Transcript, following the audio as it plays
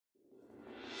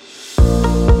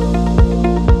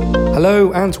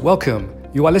Hello and welcome.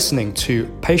 You are listening to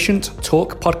Patient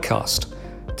Talk Podcast,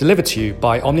 delivered to you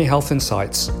by Omni Health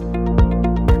Insights.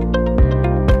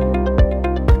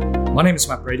 My name is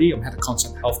Matt Brady. I'm Head of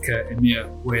Content Healthcare EMEA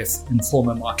with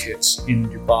Informa Markets in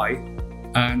Dubai.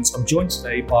 And I'm joined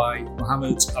today by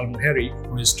Mohamed Al Mheiri,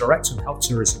 who is Director of Health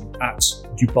Tourism at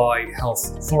Dubai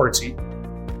Health Authority,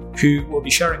 who will be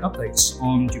sharing updates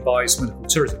on Dubai's medical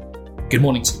tourism. Good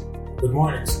morning to you. Good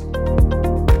morning.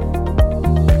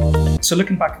 So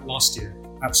looking back at last year,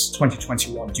 at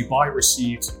 2021, Dubai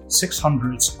received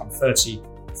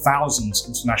 630,000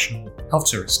 international health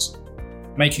tourists,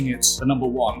 making it the number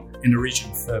one in the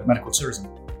region for medical tourism.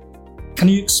 Can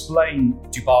you explain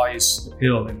Dubai's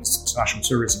appeal in international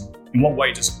tourism? In what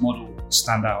way does the model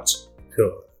stand out?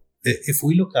 Sure. If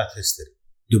we look at history,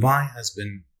 Dubai has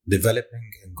been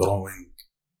developing and growing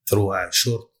through a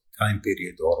short time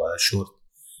period or a short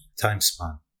time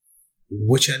span,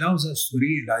 which allows us to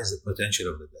realize the potential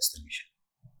of the destination.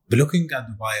 But looking at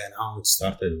Dubai and how it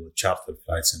started with charter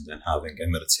flights and then having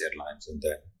Emirates Airlines and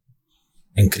then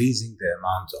increasing the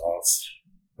amount of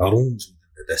rooms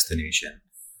within the destination,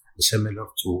 similar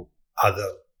to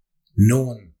other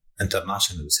known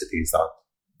international cities that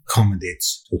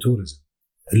accommodates to tourism.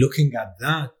 Looking at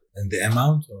that and the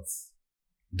amount of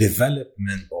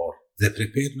development or the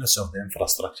preparedness of the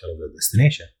infrastructure of the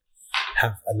destination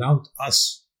have allowed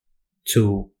us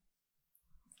to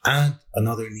add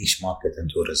another niche market in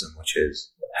tourism, which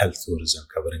is health tourism,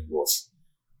 covering both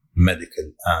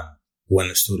medical and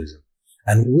wellness tourism.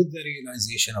 And with the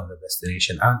realization of the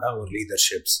destination and our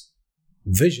leadership's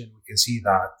vision, we can see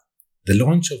that the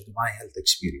launch of Dubai Health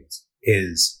Experience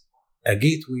is a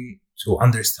gateway to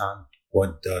understand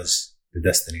what does the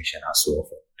destination has to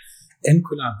offer in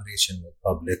collaboration with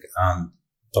public and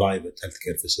private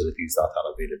healthcare facilities that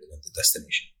are available in the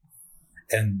destination.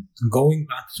 And going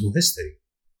back to history,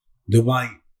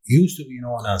 Dubai used to be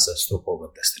known as a stopover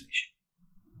destination.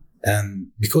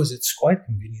 And because it's quite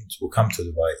convenient to come to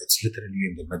Dubai, it's literally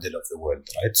in the middle of the world,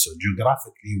 right? So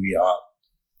geographically, we are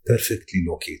perfectly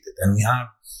located. And we have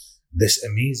this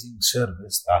amazing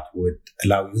service that would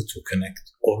allow you to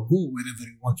connect or go wherever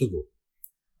you want to go.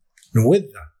 And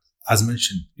with that, as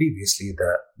mentioned previously,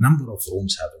 the number of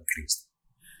rooms have increased.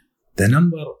 The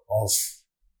number of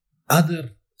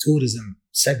other tourism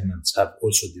segments have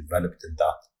also developed in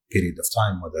that period of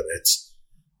time, whether it's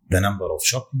the number of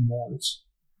shopping malls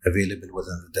available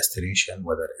within the destination,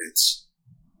 whether it's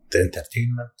the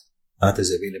entertainment that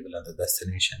is available at the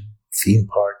destination, theme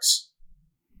parks,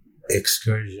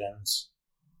 excursions,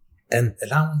 and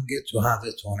allowing it to have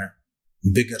it on a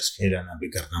bigger scale and a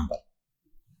bigger number.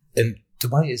 And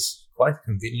Dubai is quite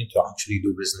convenient to actually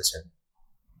do business in.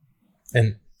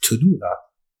 And to do that,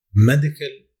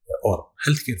 medical or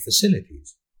healthcare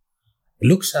facilities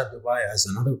looks at Dubai as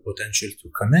another potential to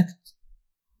connect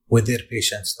with their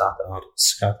patients that are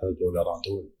scattered all around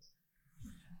the world.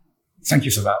 Thank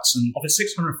you for that. And of the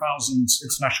 600,000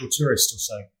 international tourists or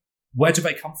so, where do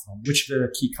they come from? Which are the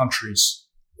key countries?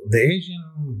 The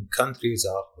Asian countries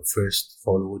are the first,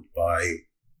 followed by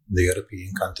the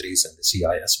European countries and the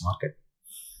CIS market.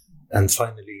 And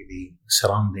finally, the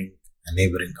surrounding and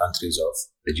neighboring countries of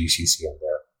the GCC and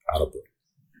the Arab world.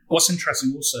 What's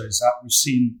interesting also is that we've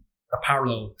seen a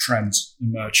parallel trend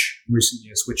emerge in recent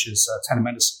years, which is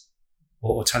telemedicine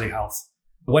or telehealth.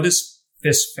 Where does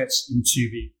this fit into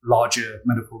the larger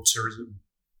medical tourism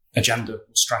agenda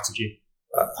or strategy?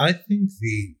 I think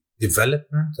the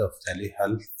development of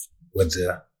telehealth with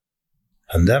the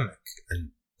pandemic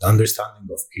and the understanding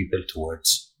of people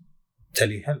towards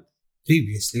telehealth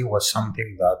previously was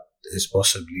something that is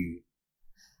possibly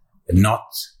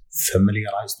not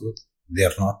familiarized with.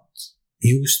 They're not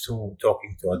used to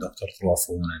talking to a doctor through a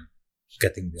phone and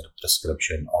getting their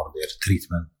prescription or their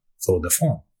treatment through the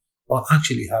phone, or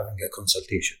actually having a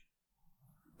consultation.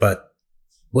 But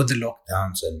with the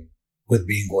lockdowns and with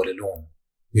being all alone,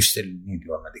 you still need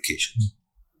your medications.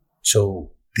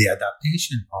 So the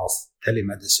adaptation of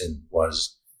telemedicine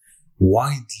was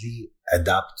widely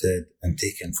adapted and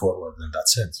taken forward in that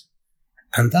sense.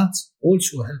 And that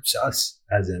also helps us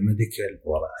as a medical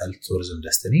or a health tourism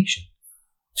destination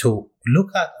to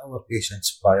look at our patients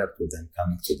prior to them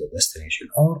coming to the destination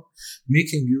or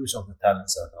making use of the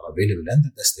talents that are available in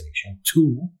the destination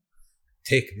to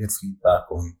take their feedback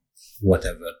on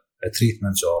whatever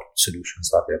treatments or solutions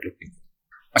that they're looking for.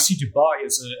 I see Dubai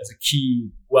as a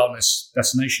key wellness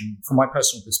destination. From my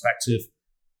personal perspective,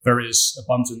 there is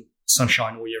abundant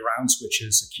sunshine all year round, which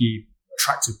is a key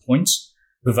attractive point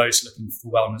for those looking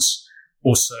for wellness.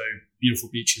 Also, beautiful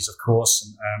beaches, of course,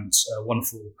 and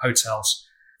wonderful hotels.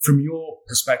 From your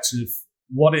perspective,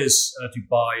 what is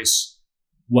Dubai's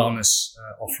wellness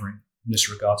offering in this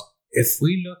regard? If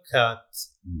we look at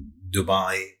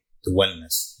Dubai, the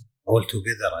wellness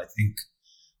altogether, I think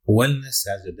wellness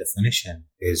as a definition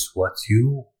is what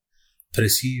you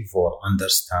perceive or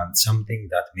understand, something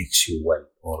that makes you well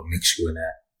or makes you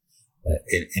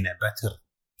in a better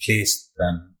place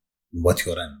than what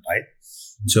you're in, right?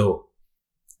 So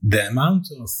the amount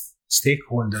of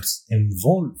stakeholders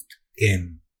involved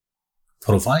in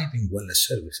providing wellness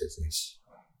services is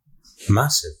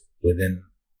massive within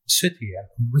the city.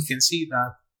 And we can see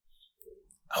that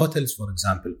hotels, for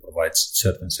example, provide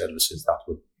certain services that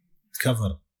would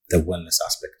cover the wellness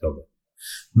aspect of it.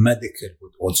 Medical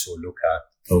would also look at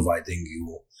providing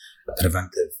you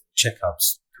preventive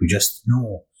checkups to just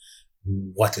know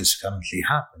what is currently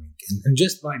happening. And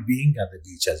just by being at the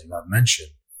beach, as you have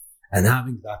mentioned, and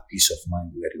having that peace of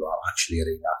mind where you are actually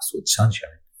relaxed with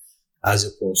sunshine, as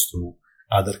opposed to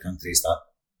other countries that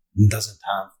doesn't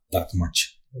have that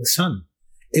much sun,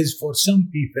 is for some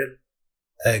people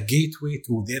a gateway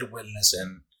to their wellness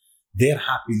and their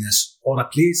happiness, or a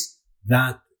place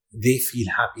that they feel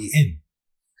happy in.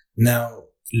 Now,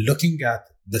 looking at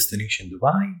Destination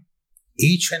Dubai,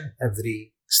 each and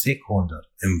every stakeholder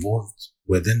involved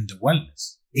within the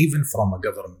wellness, even from a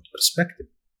government perspective,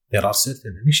 there are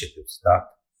certain initiatives that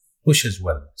pushes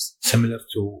wellness, similar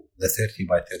to the 30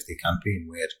 by 30 campaign,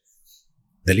 where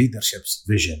the leadership's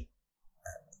vision,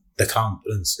 the Crown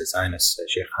Prince, His Highness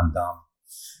Sheikh Hamdan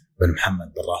bin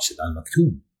Mohamed bin Rashid Al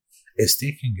Maktoum, is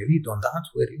taking a lead on that,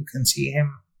 where you can see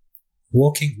him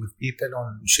walking with people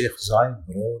on Sheikh Zayed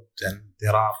Road, and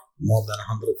there are more than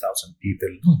 100,000 people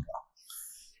doing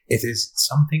that. It is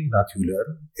something that you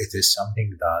learn. It is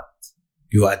something that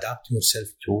you adapt yourself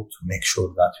to make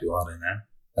sure that you are in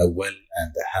a well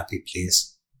and a happy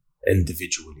place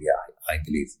individually, I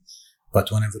believe.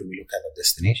 But whenever we look at a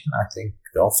destination, I think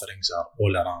the offerings are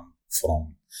all around,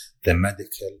 from the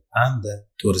medical and the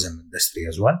tourism industry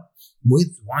as well,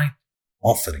 with wide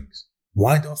offerings.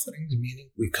 Wide offerings meaning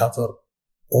we cover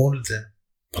all the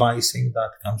pricing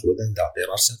that comes within that. There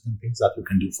are certain things that you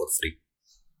can do for free.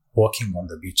 Walking on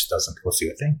the beach doesn't cost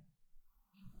you a thing.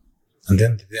 And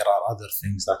then there are other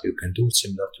things that you can do,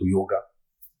 similar to yoga.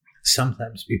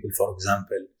 Sometimes people, for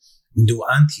example, do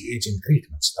anti-aging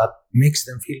treatments that makes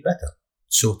them feel better.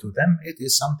 So to them, it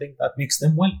is something that makes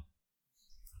them well,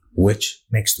 which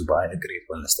makes Dubai a great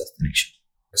wellness destination.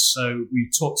 So we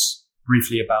talked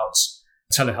briefly about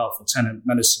telehealth or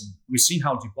telemedicine. We've seen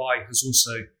how Dubai has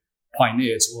also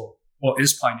pioneered or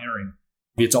is pioneering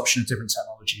the adoption of different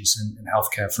technologies in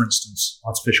healthcare, for instance,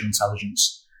 artificial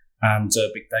intelligence and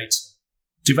big data.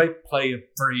 Do they play a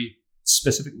very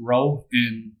specific role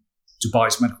in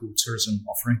Dubai's medical tourism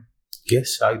offering?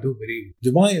 Yes, I do believe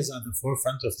Dubai is at the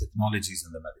forefront of technologies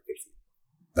in the medical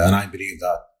field. And I believe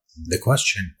that the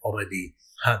question already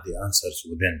had the answers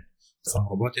within. From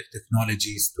robotic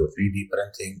technologies to 3D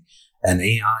printing and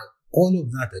AI, all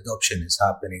of that adoption is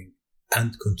happening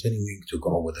and continuing to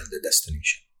grow within the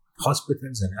destination.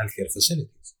 Hospitals and healthcare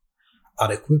facilities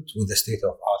are equipped with the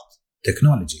state-of-art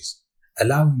technologies,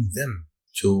 allowing them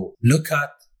to look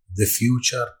at the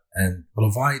future and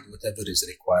provide whatever is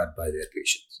required by their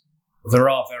patients. There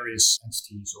are various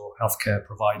entities or healthcare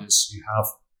providers who have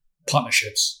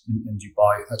partnerships in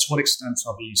Dubai. To what extent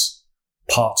are these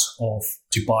part of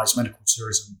Dubai's medical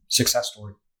tourism success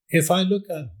story? If I look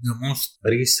at the most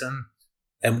recent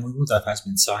MOU that has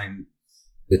been signed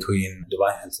between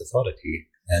Dubai Health Authority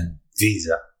and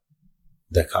Visa,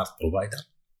 the card provider,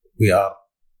 we are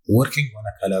working on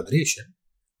a collaboration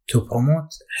to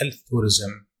promote health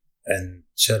tourism in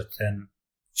certain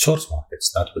source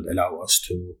markets that would allow us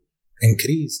to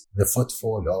increase the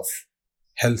footfall of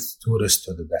health tourists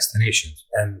to the destinations.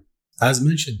 And as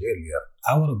mentioned earlier,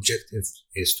 our objective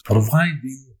is to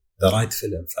providing the rightful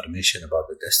information about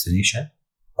the destination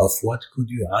of what could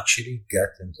you actually get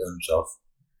in terms of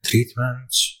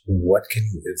treatments, what can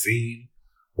you avail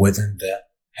within the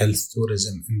health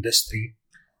tourism industry.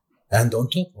 And on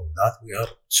top of that, we are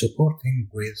supporting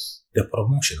with the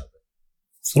promotion of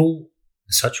it through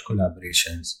such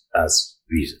collaborations as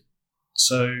Visa.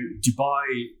 So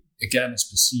Dubai, again, is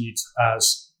perceived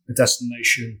as a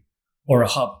destination or a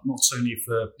hub, not only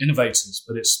for innovators,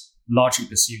 but it's largely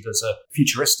perceived as a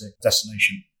futuristic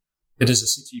destination. It is a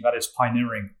city that is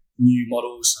pioneering new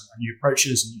models and new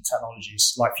approaches and new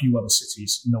technologies like few other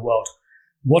cities in the world.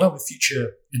 What are the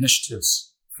future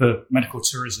initiatives for medical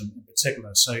tourism in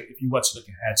particular? So if you were to look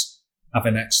ahead at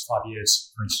the next 5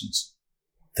 years, for instance.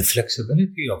 The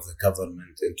flexibility of the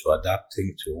government into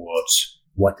adapting towards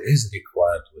what is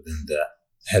required within the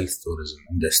health tourism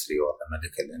industry or the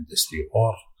medical industry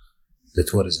or the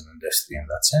tourism industry in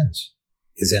that sense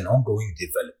is an ongoing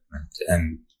development,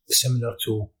 and similar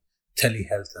to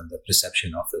telehealth and the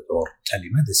perception of it, or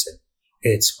telemedicine,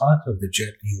 it's part of the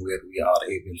journey where we are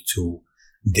able to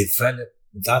develop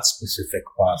that specific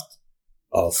part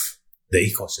of the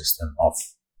ecosystem of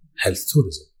health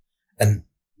tourism. And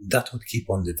that would keep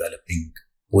on developing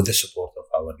with the support of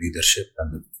our leadership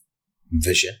and the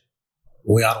vision.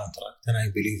 We are on track, and I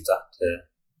believe that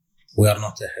we are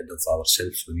not ahead of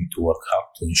ourselves. We need to work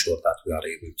hard to ensure that we are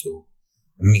able to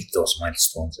meet those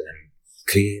milestones and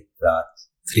create that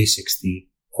 360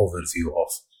 overview of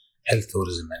health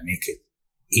tourism and make it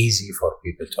easy for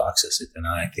people to access it. And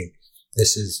I think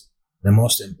this is the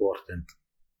most important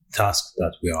task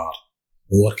that we are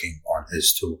working on,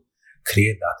 is to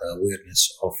create that awareness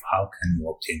of how can you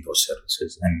obtain those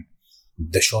services. And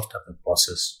the shorter the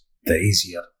process, the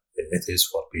easier it is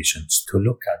for patients to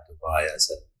look at Dubai as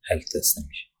a health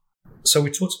destination. So we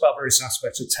talked about various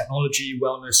aspects of technology,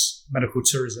 wellness, medical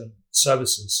tourism,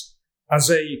 services. As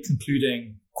a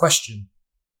concluding question,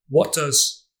 what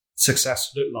does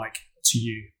success look like to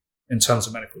you in terms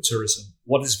of medical tourism?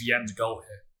 What is the end goal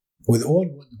here? With all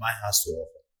what Dubai has to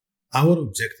offer, our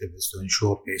objective is to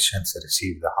ensure patients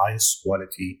receive the highest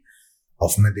quality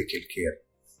of medical care.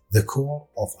 The core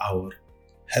of our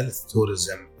health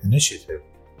tourism initiative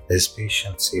is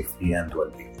patient safety and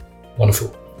well-being.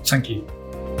 Wonderful. Thank you.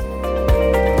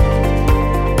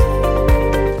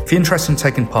 If you're interested in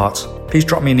taking part, please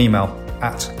drop me an email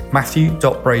at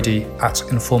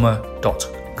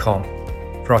matthew.brady@informa.com.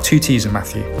 There are 2 T's in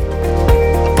Matthew.